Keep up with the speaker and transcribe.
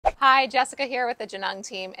Hi, Jessica here with the Genung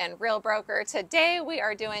team and Real Broker. Today we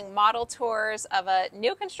are doing model tours of a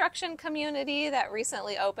new construction community that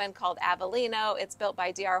recently opened called Avalino. It's built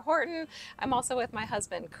by D.R. Horton. I'm also with my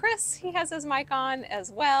husband Chris. He has his mic on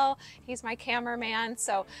as well. He's my cameraman.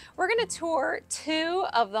 So we're going to tour two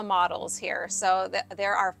of the models here. So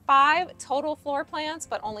there are 5 total floor plans,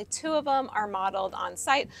 but only 2 of them are modeled on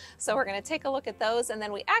site. So we're going to take a look at those, and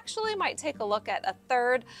then we actually might take a look at a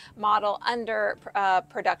third model under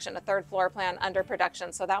production. A third floor plan under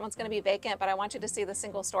production. So that one's going to be vacant, but I want you to see the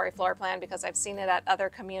single story floor plan because I've seen it at other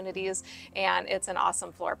communities and it's an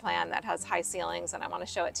awesome floor plan that has high ceilings, and I want to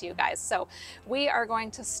show it to you guys. So we are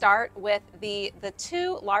going to start with the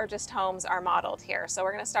 2 largest homes are modeled here. So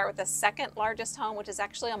we're going to start with the second largest home, which is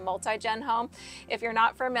actually a multi-gen home. If you're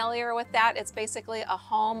not familiar with that, it's basically a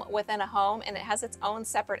home within a home, and it has its own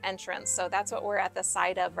separate entrance. So that's what we're at the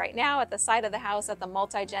side of right now, at the side of the house, at the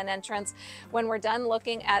multi-gen entrance. When we're done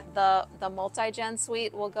looking at the multi-gen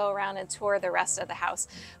suite, we'll go around and tour the rest of the house.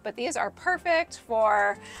 But these are perfect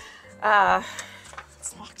for,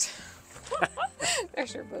 it's locked.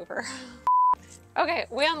 There's your blooper. Okay,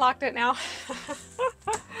 we unlocked it now.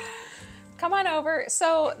 Come on over.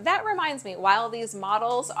 So that reminds me, while these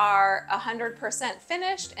models are 100%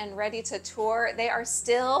 finished and ready to tour, they are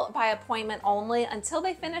still by appointment only until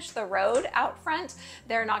they finish the road out front.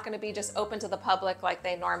 They're not going to be just open to the public like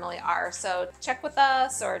they normally are. So check with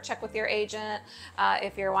us or check with your agent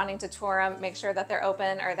if you're wanting to tour them. Make sure that they're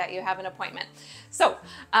open or that you have an appointment. So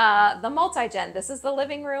the multi-gen, this is the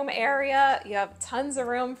living room area. You have tons of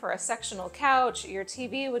room for a sectional couch. Your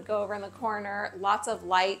TV would go over in the corner, lots of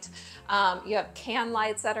light. You have can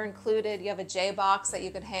lights that are included. You have a J-box that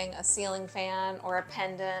you could hang a ceiling fan or a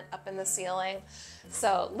pendant up in the ceiling.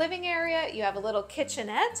 So living area, you have a little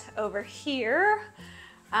kitchenette over here.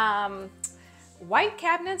 White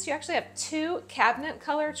cabinets, you actually have 2 cabinet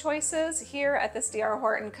color choices here at this D.R.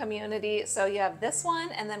 Horton community. So you have this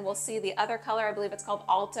one, and then we'll see the other color. I believe it's called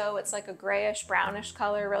Alto. It's like a grayish brownish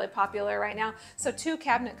color, really popular right now. So 2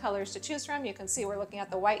 cabinet colors to choose from. You can see we're looking at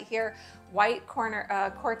the white here. White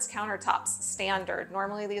quartz countertops, standard.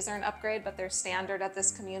 Normally these are an upgrade, but they're standard at this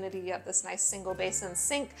community. You have this nice single basin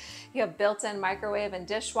sink. You have built-in microwave and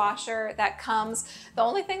dishwasher that comes. The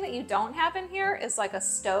only thing that you don't have in here is like a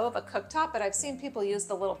stove, a cooktop, but I've seen people use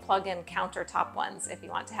the little plug-in countertop ones if you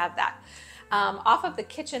want to have that. Off of the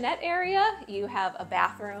kitchenette area, you have a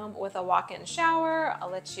bathroom with a walk-in shower. I'll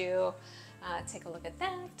let you take a look at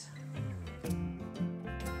that.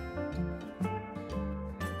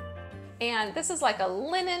 And this is like a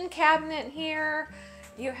linen cabinet here.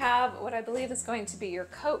 You have what I believe is going to be your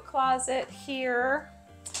coat closet here.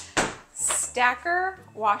 Stacker,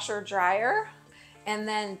 washer, dryer. And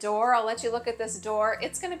then door, I'll let you look at this door.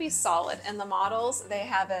 It's going to be solid. In the models, they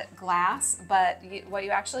have it glass, but what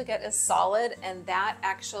you actually get is solid, and that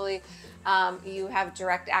actually, you have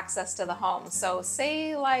direct access to the home. So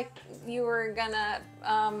say like you were gonna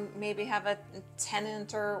maybe have a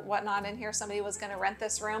tenant or whatnot in here, somebody was gonna rent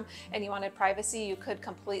this room and you wanted privacy, you could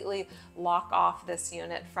completely lock off this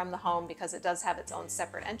unit from the home because it does have its own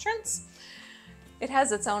separate entrance. It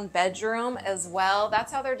has its own bedroom as well.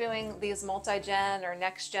 That's how they're doing these multi-gen or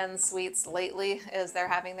next-gen suites lately, is they're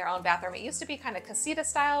having their own bathroom. It used to be kind of casita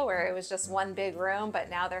style where it was just one big room, but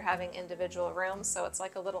now they're having individual rooms. So it's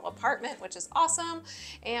like a little apartment, which is awesome.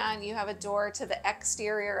 And you have a door to the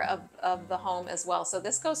exterior of the home as well. So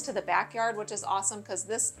this goes to the backyard, which is awesome because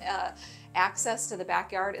this access to the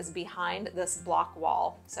backyard is behind this block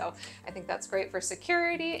wall. So I think that's great for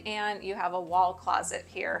security, and you have a wall closet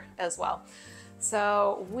here as well.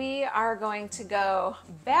 So we are going to go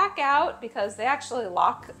back out because they actually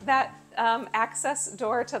lock that access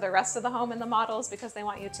door to the rest of the home in the models because they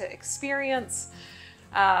want you to experience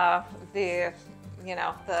the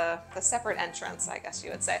separate entrance, I guess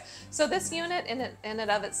you would say. So this unit in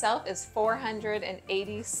and of itself is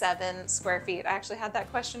 487 square feet. I actually had that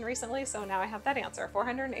question recently, so now I have that answer,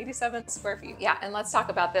 487 square feet. Yeah, and let's talk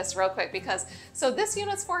about this real quick because, so this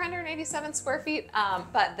unit's 487 square feet,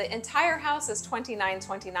 but the entire house is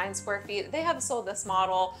 2929 square feet. They have sold this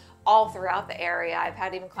model all throughout the area. I've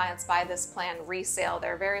had even clients buy this plan resale.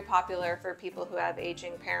 They're very popular for people who have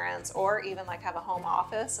aging parents or even like have a home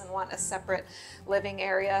office and want a separate living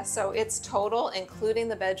area. So it's total, including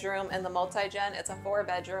the bedroom and the multi-gen, it's a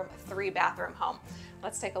 4-bedroom, 3-bathroom home.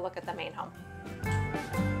 Let's take a look at the main home.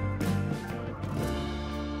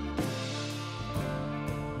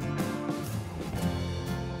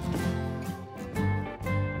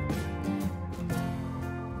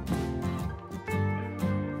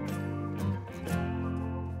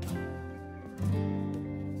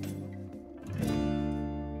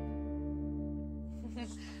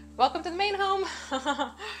 welcome to the main home.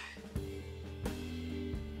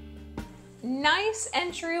 Nice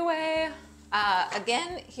entryway.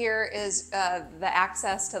 Again, here is the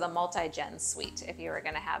access to the multi-gen suite. If you were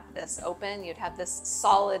gonna have this open, you'd have this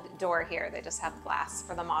solid door here. They just have glass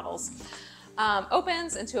for the models.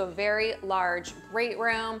 Opens into a very large great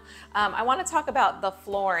room. I want to talk about the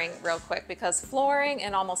flooring real quick, because flooring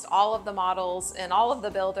in almost all of the models and all of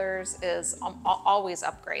the builders is always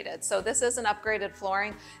upgraded. So this is an upgraded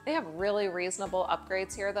flooring. They have really reasonable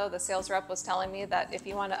upgrades here though. The sales rep was telling me that if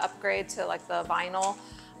you want to upgrade to like the vinyl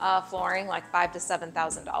flooring, like $5,000 to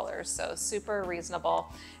 $7,000, so super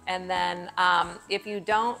reasonable. And then if you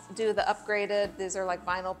don't do the upgraded, these are like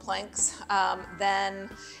vinyl planks, then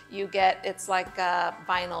you get, it's like a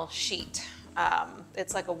vinyl sheet.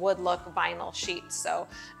 It's like a wood look vinyl sheet. So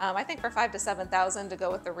I think for $5,000 to $7,000 to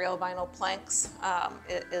go with the real vinyl planks,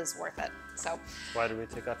 it is worth it. So why did we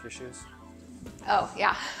take off your shoes? Oh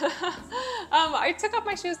yeah, I took off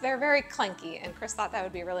my shoes. They're very clanky, and Chris thought that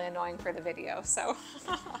would be really annoying for the video, so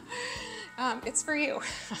it's for you.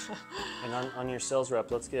 And on your sales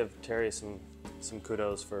rep, let's give Terry some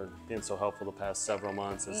kudos for being so helpful the past several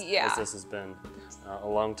months, as this has been a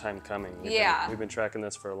long time coming. We've been tracking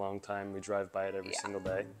this for a long time. We drive by it every single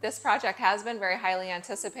day. This project has been very highly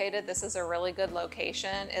anticipated. This is a really good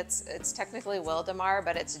location. It's technically Wildomar,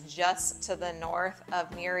 but it's just to the north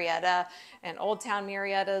of Murrieta, and Old Town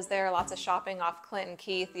Murrieta is there. Lots of shopping off Clinton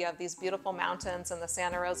Keith. You have these beautiful mountains and the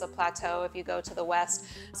Santa Rosa Plateau if you go to the west.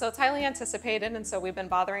 So it's highly anticipated, and so we've been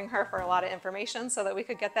bothering her for a lot of information so that we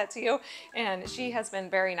could get that to you. And she has been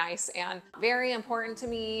very nice and very important to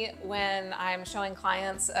me when I'm showing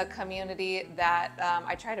clients a community that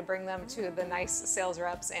I try to bring them to the nice sales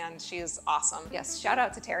reps, and she's awesome. Yes, shout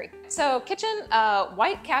out to Terry. So kitchen,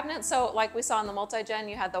 white cabinets. So like we saw in the multi-gen,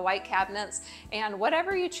 you had the white cabinets, and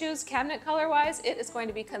whatever you choose cabinet color-wise, it is going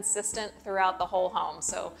to be consistent throughout the whole home.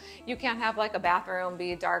 So you can't have like a bathroom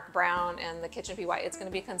be dark brown and the kitchen be white. It's going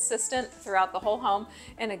to be consistent throughout the whole home.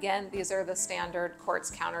 And again, these are the standard quartz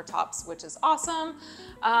countertops, which is awesome.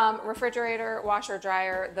 Refrigerator, washer,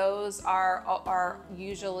 dryer, those are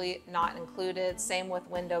usually not included. Same with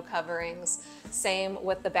window coverings. Same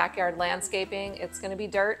with the backyard landscaping. It's going to be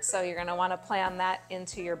dirt, so you're going to want to plan that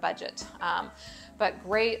into your budget. But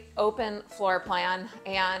great open floor plan.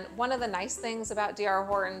 And one of the nice things about D.R.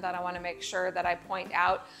 Horton that I want to make sure that I point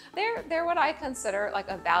out, they're what I consider like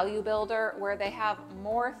a value builder, where they have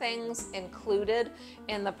more things included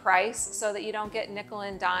in the price so that you don't get nickel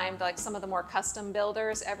and dimed like some of the more custom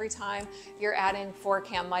builders. Every time you're adding 4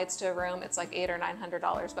 cam lights to a room, it's like $800 or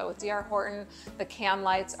 $900. But with D.R. Horton, the cam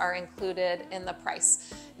lights are included in the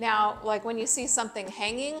price. Now, like when you see something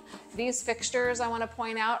hanging, these fixtures I want to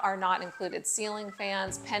point out are not included. Ceiling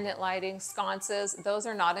fans, pendant lighting, sconces, those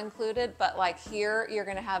are not included. But like here, you're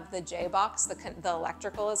going to have the J-box, the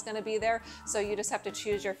electrical is going to be there. So you just have to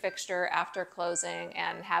choose your fixture after closing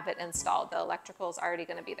and have it installed. The electrical is already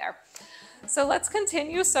going to be there. So let's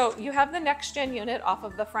continue. So you have the next gen unit off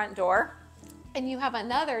of the front door, and you have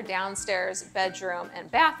another downstairs bedroom and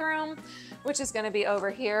bathroom, which is going to be over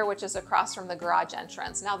here, which is across from the garage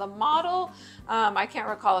entrance. Now the model, I can't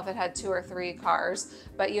recall if it had 2 or 3 cars,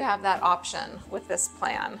 but you have that option with this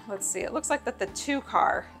plan. Let's see, it looks like that the 2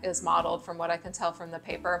 car is modeled from what I can tell from the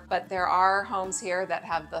paper, but there are homes here that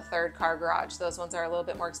have the 3rd car garage. Those ones are a little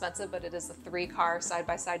bit more expensive, but it is the 3 car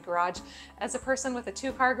side-by-side garage. As a person with a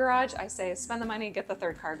 2 car garage, I say spend the money, get the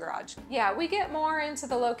 3rd car garage. Yeah, we get more into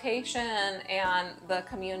the location and the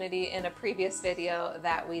community in a previous video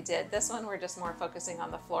that we did. This one, we're just more focusing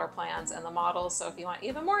on the floor plans and the models. So if you want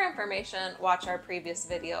even more information, watch our previous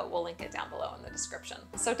video. We'll link it down below in the description.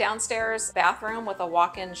 So downstairs bathroom with a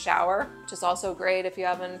walk-in shower, which is also great if you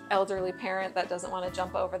have an elderly parent that doesn't want to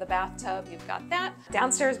jump over the bathtub. You've got that.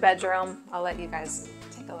 Downstairs bedroom. I'll let you guys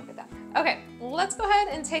take a look at that. Okay, let's go ahead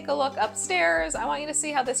and take a look upstairs. I want you to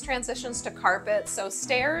see how this transitions to carpet. So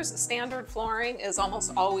stairs, standard flooring is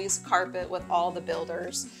almost always carpet with all the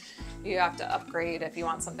builders. You have to upgrade if you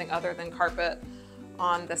want something other than carpet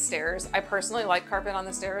on the stairs. I personally like carpet on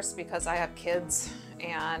the stairs because I have kids,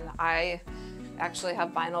 and I actually have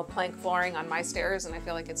vinyl plank flooring on my stairs, and I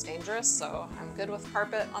feel like it's dangerous, so I'm good with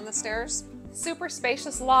carpet on the stairs. Super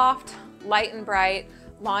spacious loft, light and bright.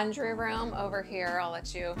 Laundry room over here. I'll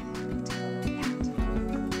let you take a look at that.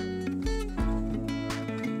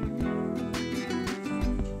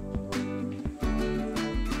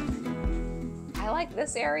 I like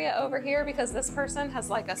this area over here because this person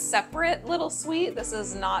has like a separate little suite. This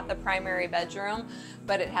is not the primary bedroom,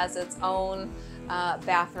 but it has its own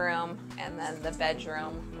bathroom and then the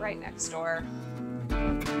bedroom right next door.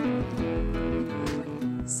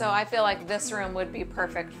 So I feel like this room would be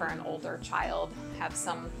perfect for an older child. Have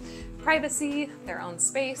some privacy, their own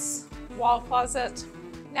space, wall closet.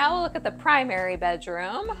 Now we'll look at the primary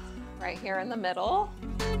bedroom, right here in the middle.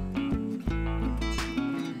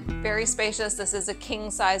 Very spacious. This is a king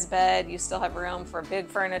size bed. You still have room for big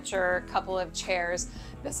furniture, a couple of chairs.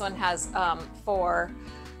 This one has 4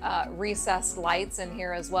 recessed lights in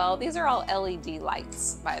here as well. These are all LED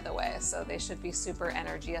lights, by the way, so they should be super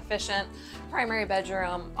energy efficient. Primary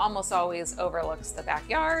bedroom almost always overlooks the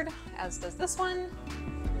backyard, as does this one.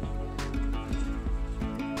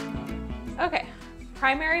 Okay,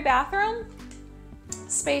 primary bathroom,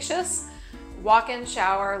 spacious, walk-in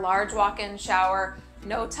shower, large walk-in shower,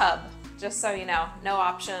 no tub. Just so you know, no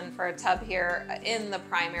option for a tub here in the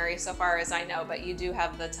primary so far as I know, but you do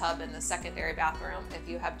have the tub in the secondary bathroom if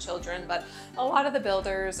you have children. But a lot of the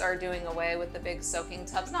builders are doing away with the big soaking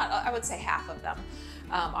tubs. Not, I would say half of them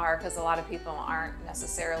are, because a lot of people aren't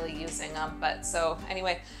necessarily using them. But so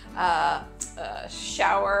anyway,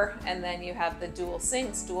 shower, and then you have the dual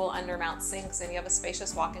sinks, dual undermount sinks, and you have a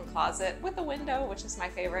spacious walk-in closet with a window, which is my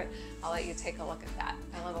favorite. I'll let you take a look at that.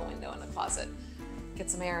 I love a window in a closet. Get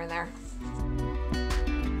some air in there.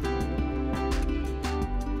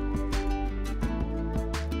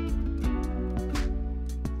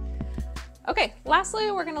 Okay, lastly,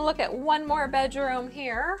 we're gonna look at one more bedroom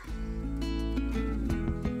here.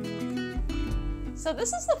 So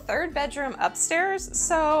this is the 3rd bedroom upstairs.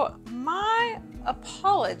 So my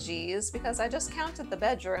apologies, because I just counted the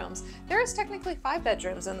bedrooms. There is technically 5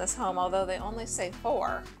 bedrooms in this home, although they only say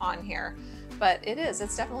 4 on here. But it's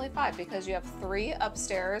definitely 5, because you have 3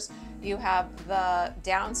 upstairs. You have the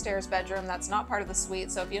downstairs bedroom that's not part of the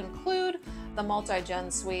suite. So if you include the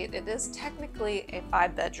multi-gen suite, it is technically a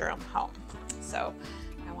 5-bedroom home. So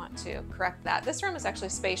I want to correct that. This room is actually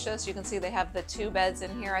spacious. You can see they have the 2 beds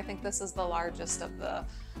in here. I think this is the largest of the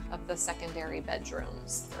secondary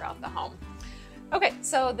bedrooms throughout the home. Okay,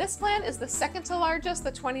 so this plan is the second to largest,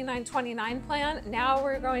 the 2929 plan. Now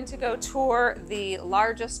we're going to go tour the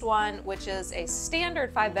largest one, which is a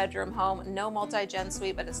standard 5-bedroom home, no multi-gen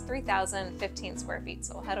suite, but it's 3,015 square feet.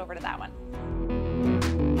 So we'll head over to that one.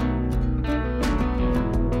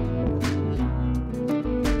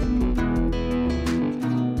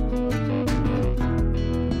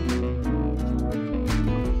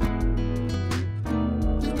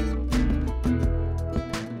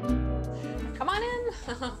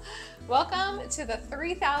 Welcome to the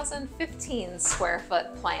 3,015 square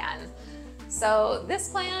foot plan. So this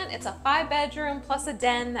plan, it's a 5-bedroom plus a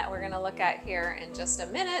den that we're gonna look at here in just a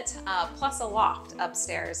minute, plus a loft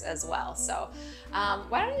upstairs as well. So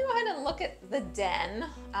why don't you go ahead and look at the den,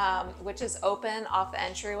 which is open off the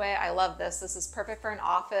entryway. I love this. This is perfect for an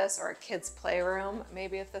office or a kid's playroom.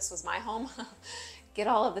 Maybe if this was my home, get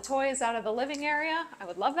all of the toys out of the living area. I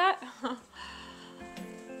would love that.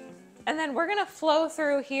 And then we're gonna flow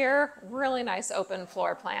through here, really nice open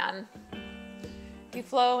floor plan. You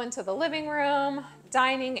flow into the living room,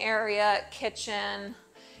 dining area, kitchen,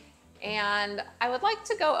 and I would like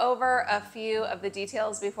to go over a few of the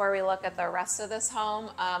details before we look at the rest of this home,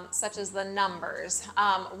 such as the numbers.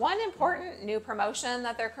 One important new promotion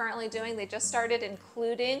that they're currently doing, they just started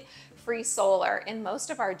including free solar in most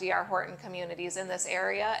of our DR Horton communities in this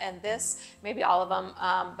area, and this, maybe all of them,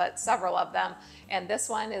 but several of them, and this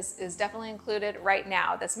one is definitely included right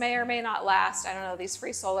now. This may or may not last. I don't know, these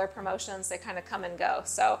free solar promotions, they kind of come and go.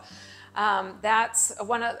 So that's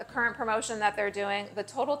one of the current promotion that they're doing. The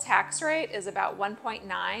total tax rate is about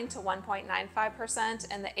 1.9 to 1.95%,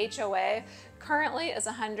 and the HOA currently is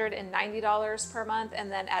 $190 per month,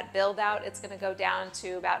 and then at build out it's going to go down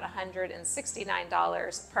to about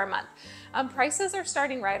 $169 per month. Prices are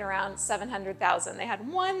starting right around $700,000. They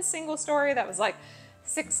had one single story that was like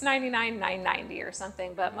 $699, $990 or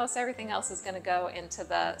something, but most everything else is going to go into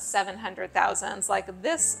the 700,000s. Like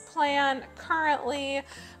this plan currently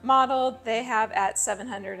modeled, they have at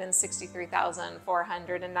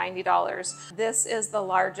 $763,490. This is the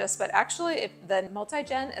largest, but actually the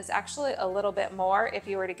multi-gen is actually a little bit more if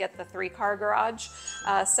you were to get the 3-car garage.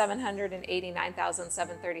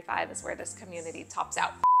 $789,735 is where this community tops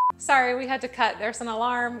out. Sorry, we had to cut. There's an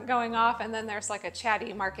alarm going off, and then there's like a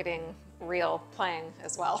chatty marketing reel playing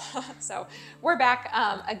as well. So we're back.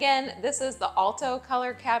 Again, this is the Alto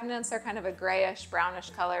color cabinets. They're kind of a grayish,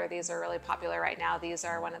 brownish color. These are really popular right now. These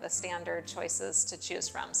are one of the standard choices to choose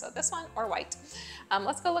from. So this one or white.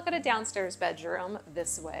 Let's go look at a downstairs bedroom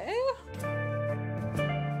this way.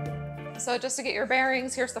 So just to get your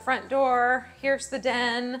bearings, here's the front door, here's the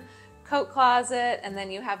den, coat closet, and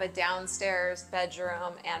then you have a downstairs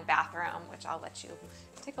bedroom and bathroom, which I'll let you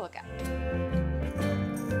take a look at.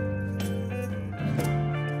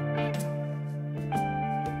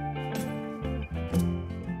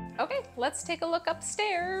 Okay, let's take a look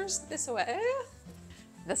upstairs this way.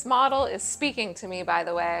 This model is speaking to me, by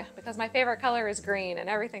the way, because my favorite color is green and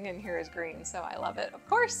everything in here is green, so I love it, of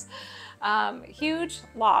course. Huge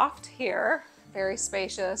loft here, very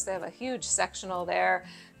spacious. They have a huge sectional there,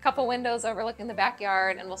 a couple windows overlooking the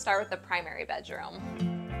backyard, and we'll start with the primary bedroom.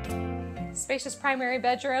 Spacious primary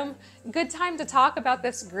bedroom. Good time to talk about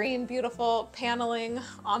this green, beautiful paneling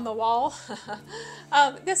on the wall.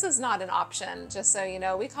 This is not an option, just so you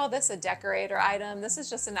know. We call this a decorator item. This is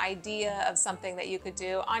just an idea of something that you could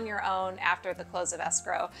do on your own after the close of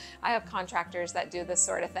escrow. I have contractors that do this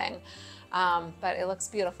sort of thing, but it looks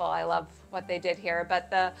beautiful. I love what they did here, but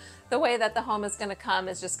the way that the home is going to come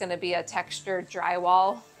is just going to be a textured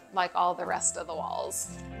drywall like all the rest of the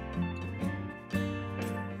walls.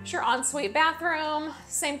 Your ensuite bathroom,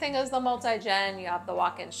 same thing as the multi-gen. You have the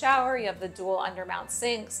walk-in shower, you have the dual undermount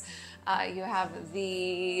sinks, you have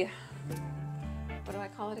the, what do I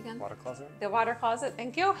call it again? Water closet. The water closet,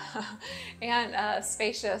 thank you. And a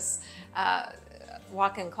spacious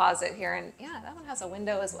walk-in closet here. And yeah, that one has a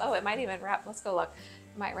window as well. Oh, it might even wrap, let's go look.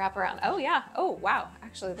 It might wrap around. Oh yeah, oh wow.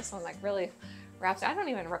 Actually, this one like really wraps. I don't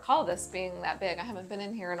even recall this being that big. I haven't been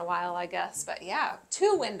in here in a while, I guess. But yeah,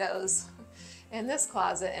 2 windows in this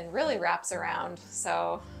closet and really wraps around,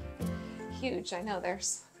 so huge. I know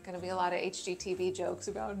there's gonna be a lot of HGTV jokes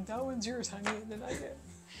about that one's yours, honey, and then I get,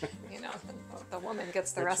 you know, the woman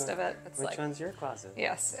gets the rest of it. It's which like, one's your closet?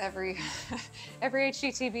 Yes, every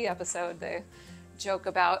HGTV episode they joke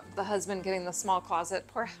about the husband getting the small closet.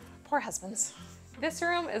 Poor husbands. This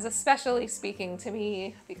room is especially speaking to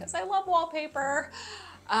me because I love wallpaper.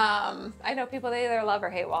 I know people, they either love or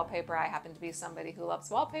hate wallpaper. I happen to be somebody who loves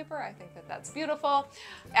wallpaper. I think that that's beautiful.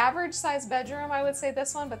 Average size bedroom, I would say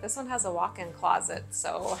this one, but this one has a walk-in closet.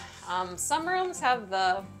 So some rooms have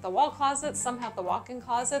the wall closets, some have the walk-in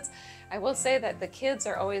closets. I will say that the kids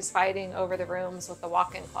are always fighting over the rooms with the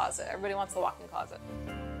walk-in closet. Everybody wants the walk-in closet.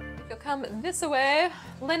 If you'll come this way,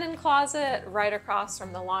 linen closet right across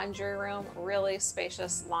from the laundry room. Really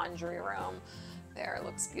spacious laundry room. There, it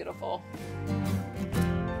looks beautiful.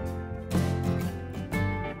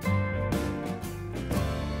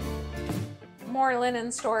 More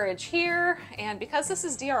linen storage here, and because this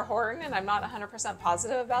is DR Horton, and I'm not 100%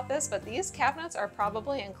 positive about this, but these cabinets are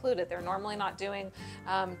probably included. They're normally not doing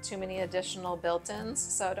too many additional built-ins,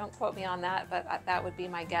 so don't quote me on that, but that would be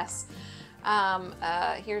my guess.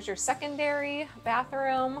 Here's your secondary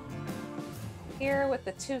bathroom here with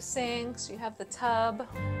the 2 sinks. You have the tub.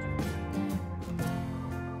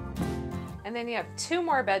 And then you have 2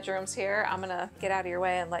 more bedrooms here. I'm gonna get out of your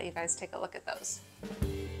way and let you guys take a look at those.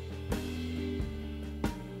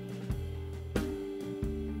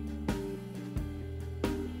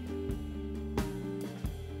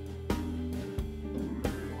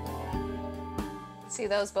 See,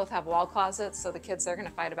 those both have wall closets, so the kids are gonna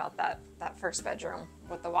fight about that first bedroom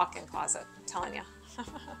with the walk-in closet, I'm telling you.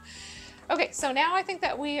 Okay, so now I think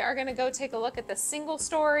that we are gonna go take a look at the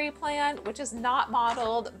single-story plan, which is not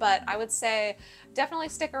modeled, but I would say definitely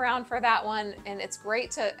stick around for that one. And it's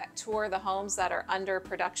great to tour the homes that are under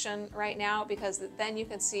production right now, because then you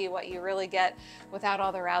can see what you really get without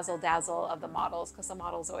all the razzle-dazzle of the models, because the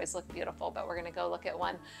models always look beautiful. But we're gonna go look at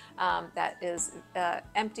one that is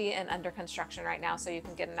empty and under construction right now, so you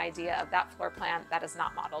can get an idea of that floor plan that is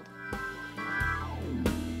not modeled.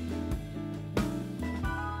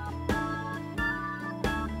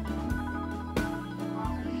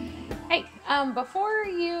 Hey, before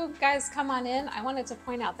you guys come on in, I wanted to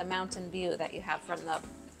point out the mountain view that you have from the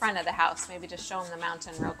front of the house. Maybe just show them the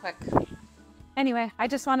mountain real quick. Anyway, I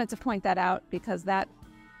just wanted to point that out because that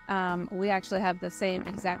we actually have the same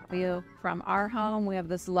exact view from our home. We have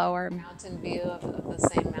this lower mountain view of the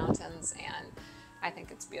same mountains, and I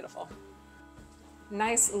think it's beautiful.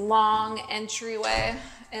 Nice long entryway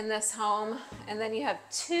in this home, and then you have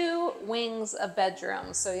 2 wings of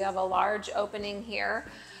bedrooms. So you have a large opening here.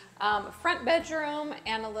 Front bedroom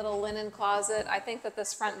and a little linen closet. I think that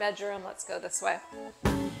this front bedroom, let's go this way.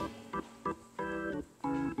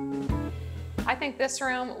 I think this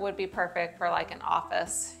room would be perfect for like an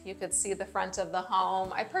office. You could see the front of the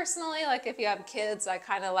home. I personally, like if you have kids, I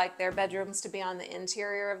kind of like their bedrooms to be on the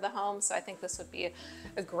interior of the home. So I think this would be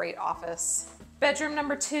a great office. Bedroom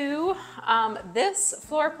number 2. This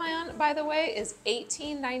floor plan, by the way, is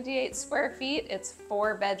 1898 square feet. It's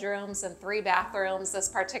 4 bedrooms and 3 bathrooms. This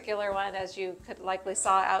particular one, as you could likely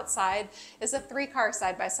saw outside, is a 3-car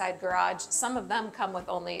side-by-side garage. Some of them come with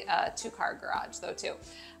only a 2-car garage though too.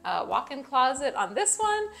 Walk-in closet on this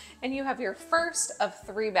one, and you have your first of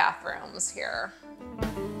 3 bathrooms here.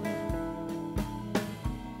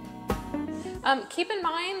 Keep in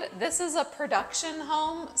mind, this is a production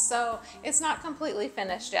home, so it's not completely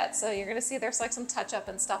finished yet. So you're gonna see there's like some touch up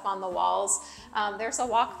and stuff on the walls. There's a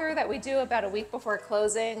walkthrough that we do about a week before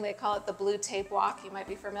closing. They call it the blue tape walk. You might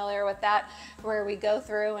be familiar with that, where we go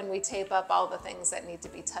through and we tape up all the things that need to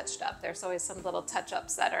be touched up. There's always some little touch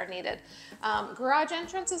ups that are needed. Garage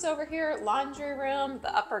entrance is over here, laundry room,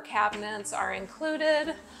 the upper cabinets are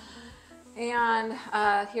included. And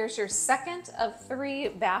here's your second of 3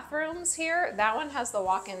 bathrooms here. That one has the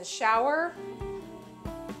walk-in shower.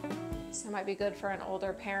 So it might be good for an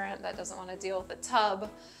older parent that doesn't want to deal with the tub.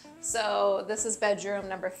 So this is bedroom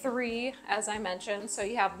number 3, as I mentioned. So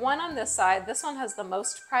you have one on this side. This one has the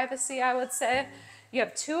most privacy, I would say. You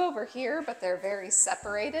have 2 over here, but they're very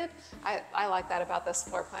separated. I like that about this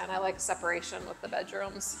floor plan. I like separation with the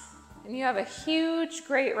bedrooms. And you have a huge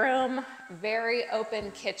great room, very open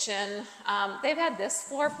kitchen. They've had this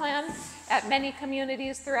floor plan at many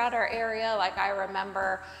communities throughout our area. Like I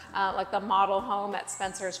remember like the model home at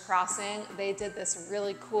Spencer's Crossing, they did this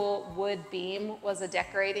really cool wood beam, was a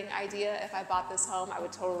decorating idea. If I bought this home, I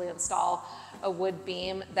would totally install a wood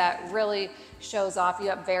beam that really shows off. You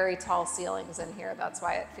have very tall ceilings in here. That's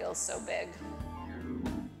why it feels so big.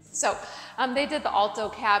 So they did the alto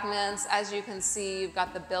cabinets. As you can see, you've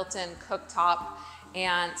got the built-in cooktop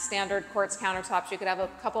and standard quartz countertops. You could have a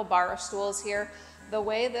couple bar stools here. The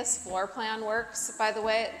way this floor plan works, by the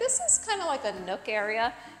way, this is kind of like a nook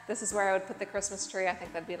area. This is where I would put the Christmas tree. I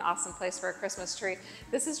think that'd be an awesome place for a Christmas tree.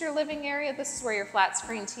 This is your living area. This is where your flat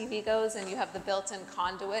screen TV goes, and you have the built-in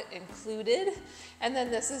conduit included. And then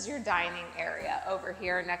this is your dining area over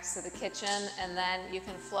here next to the kitchen. And then you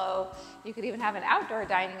can flow. You could even have an outdoor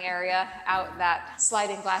dining area out that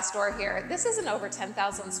sliding glass door here. This is an over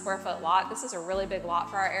 10,000 square foot lot. This is a really big lot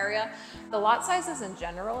for our area. The lot sizes in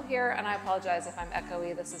general here, and I apologize if I'm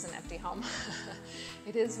echoey, this is an empty home.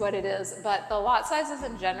 It is what it is, but the lot sizes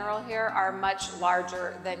in general here are much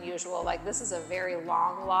larger than usual. Like this is a very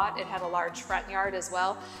long lot. It had a large front yard as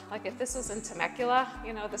well. Like if this was in Temecula,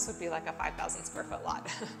 you know, this would be like a 5,000 square foot lot.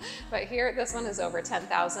 But here, this one is over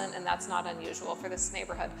 10,000, and that's not unusual for this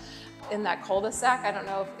neighborhood. In that cul-de-sac, I don't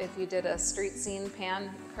know if you did a street scene pan,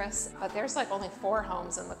 Chris, but there's like only 4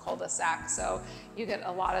 homes in the cul-de-sac, so you get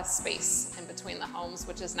a lot of space in between the homes,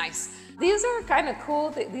 which is nice. These are kind of cool.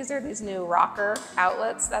 These are these new rocker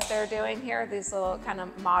outlets that they're doing here, these little kind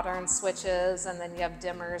of modern switches, and then you have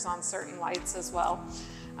dimmers on certain lights as well.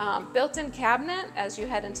 Built-in cabinet as you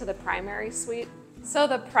head into the primary suite. So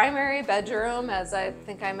the primary bedroom, as I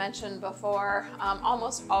think I mentioned before,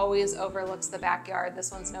 almost always overlooks the backyard.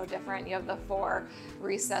 This one's no different. You have the 4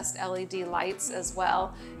 recessed LED lights as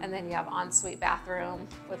well. And then you have ensuite bathroom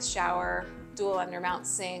with shower, dual undermount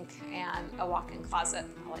sink, and a walk-in closet.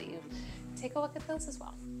 I'll let you take a look at those as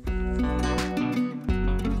well.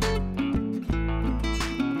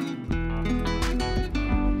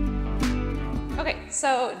 Okay,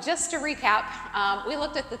 so just to recap, we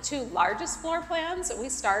looked at the 2 largest floor plans. We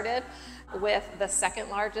started with the second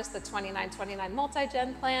largest, the 2929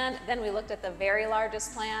 multi-gen plan. Then we looked at the very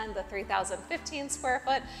largest plan, the 3,015 square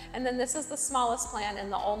foot. And then this is the smallest plan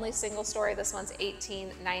and the only single story. This one's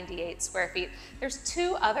 1,898 square feet. There's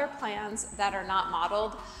 2 other plans that are not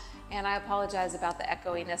modeled. And I apologize about the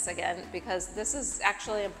echoiness again, because this is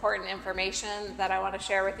actually important information that I want to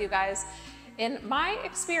share with you guys. In my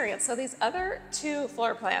experience, so these other 2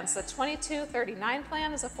 floor plans, the 2239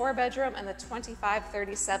 plan is a 4-bedroom and the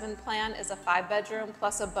 2537 plan is a 5-bedroom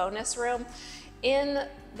plus a bonus room. In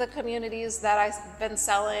the communities that I've been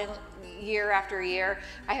selling year after year,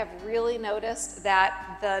 I have really noticed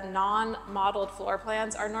that the non-modeled floor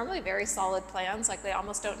plans are normally very solid plans, like they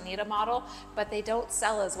almost don't need a model, but they don't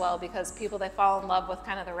sell as well because people, they fall in love with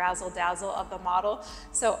kind of the razzle-dazzle of the model.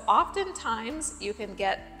 So oftentimes you can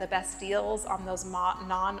get the best deals on those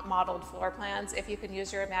non-modeled floor plans if you can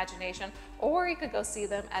use your imagination, or you could go see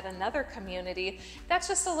them at another community. That's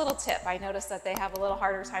just a little tip. I noticed that they have a little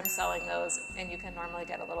harder time selling those, and you can normally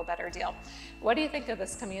get a little better deal. What do you think of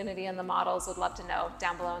this community and the models? Would love to know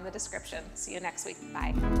down below in the description. See you next week.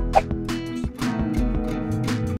 Bye.